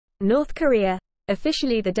North Korea,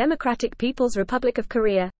 officially the Democratic People's Republic of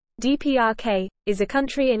Korea, DPRK, is a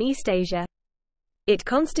country in East Asia. It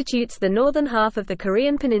constitutes the northern half of the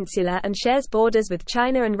Korean peninsula and shares borders with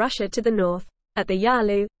China and Russia to the north, at the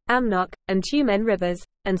Yalu, Amnok, and Tumen rivers,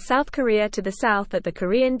 and South Korea to the south at the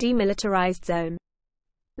Korean Demilitarized Zone.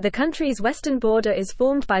 The country's western border is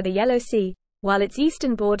formed by the Yellow Sea, while its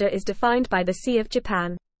eastern border is defined by the Sea of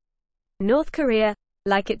Japan. North Korea,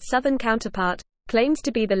 like its southern counterpart, claims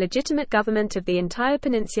to be the legitimate government of the entire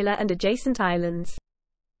peninsula and adjacent islands.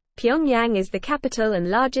 Pyongyang is the capital and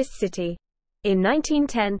largest city. In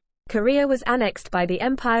 1910, Korea was annexed by the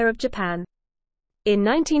Empire of Japan. In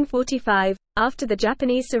 1945, after the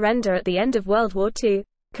Japanese surrender at the end of World War II,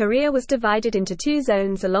 Korea was divided into two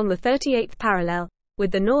zones along the 38th parallel,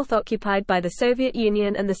 with the north occupied by the Soviet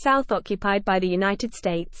Union and the south occupied by the United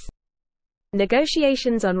States.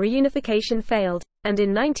 Negotiations on reunification failed, and in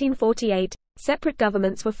 1948, separate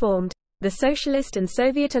governments were formed, the Socialist and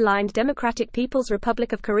Soviet-aligned Democratic People's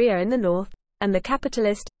Republic of Korea in the north, and the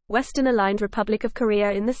capitalist, Western-aligned Republic of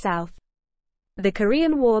Korea in the south. The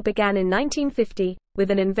Korean War began in 1950,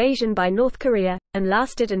 with an invasion by North Korea, and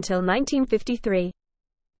lasted until 1953.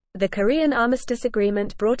 The Korean Armistice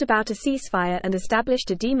Agreement brought about a ceasefire and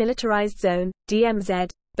established a demilitarized zone, DMZ,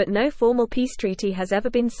 but no formal peace treaty has ever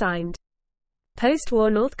been signed. Post-war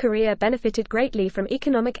North Korea benefited greatly from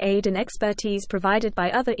economic aid and expertise provided by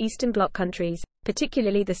other Eastern Bloc countries,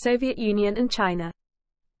 particularly the Soviet Union and China.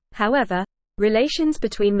 However, relations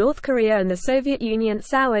between North Korea and the Soviet Union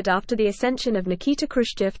soured after the ascension of Nikita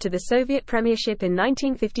Khrushchev to the Soviet premiership in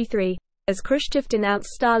 1953, as Khrushchev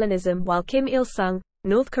denounced Stalinism while Kim Il-sung,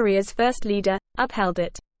 North Korea's first leader, upheld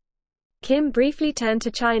it. Kim briefly turned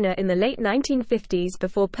to China in the late 1950s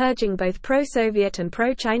before purging both pro-Soviet and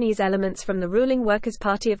pro-Chinese elements from the ruling Workers'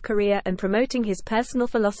 Party of Korea and promoting his personal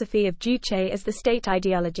philosophy of Juche as the state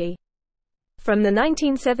ideology. From the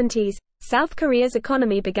 1970s, South Korea's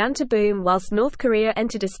economy began to boom whilst North Korea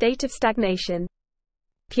entered a state of stagnation.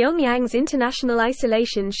 Pyongyang's international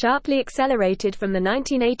isolation sharply accelerated from the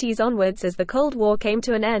 1980s onwards as the Cold War came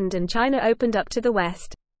to an end and China opened up to the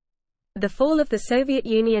West. The fall of the Soviet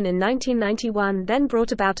Union in 1991 then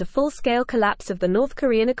brought about a full-scale collapse of the North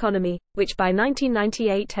Korean economy, which by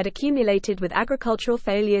 1998 had accumulated with agricultural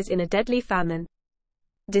failures in a deadly famine.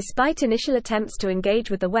 Despite initial attempts to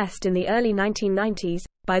engage with the West in the early 1990s,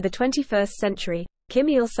 by the 21st century, Kim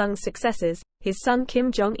Il-sung's successors, his son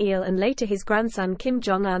Kim Jong-il and later his grandson Kim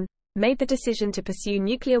Jong-un, made the decision to pursue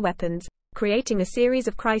nuclear weapons, creating a series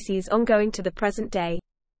of crises ongoing to the present day.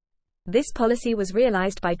 This policy was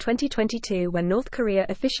realized by 2022 when North Korea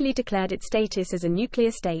officially declared its status as a nuclear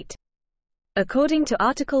state. According to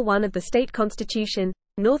Article 1 of the state constitution,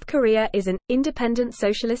 North Korea is an independent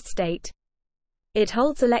socialist state. It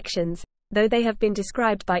holds elections, though they have been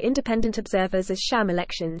described by independent observers as sham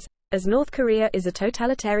elections, as North Korea is a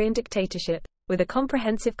totalitarian dictatorship, with a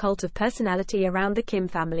comprehensive cult of personality around the Kim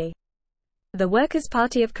family. The Workers'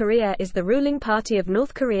 Party of Korea is the ruling party of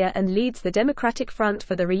North Korea and leads the Democratic Front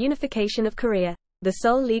for the Reunification of Korea, the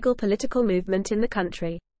sole legal political movement in the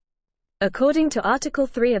country. According to Article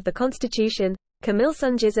 3 of the Constitution, Kim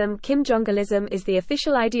Il-sungism, Kim Jong-ilism is the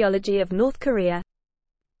official ideology of North Korea.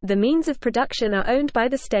 The means of production are owned by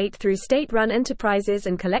the state through state-run enterprises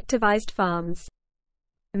and collectivized farms.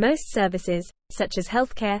 Most services, such as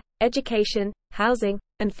healthcare, education, housing,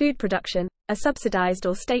 and food production, are subsidized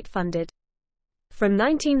or state-funded. From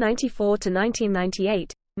 1994 to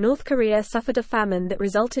 1998, North Korea suffered a famine that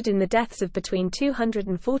resulted in the deaths of between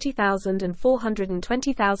 240,000 and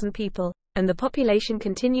 420,000 people, and the population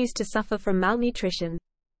continues to suffer from malnutrition.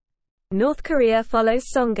 North Korea follows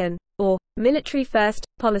Songun, or military-first,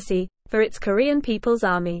 policy, for its Korean People's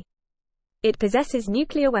Army. It possesses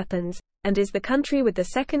nuclear weapons, and is the country with the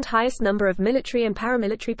second highest number of military and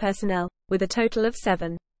paramilitary personnel, with a total of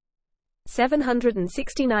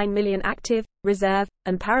 769 million active, reserve,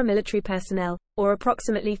 and paramilitary personnel, or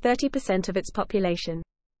approximately 30% of its population.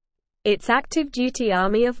 Its active duty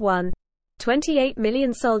army of 1.28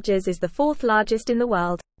 million soldiers is the fourth largest in the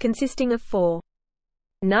world, consisting of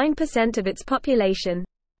 4.9% of its population.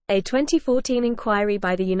 A 2014 inquiry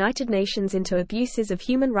by the United Nations into abuses of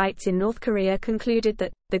human rights in North Korea concluded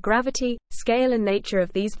that the gravity, scale and nature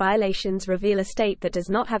of these violations reveal a state that does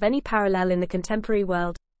not have any parallel in the contemporary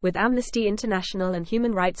world, with Amnesty International and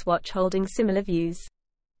Human Rights Watch holding similar views.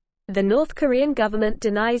 The North Korean government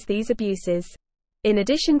denies these abuses. In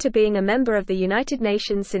addition to being a member of the United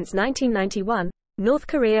Nations since 1991, North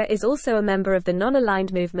Korea is also a member of the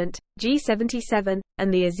Non-Aligned Movement, G77,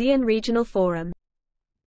 and the ASEAN Regional Forum.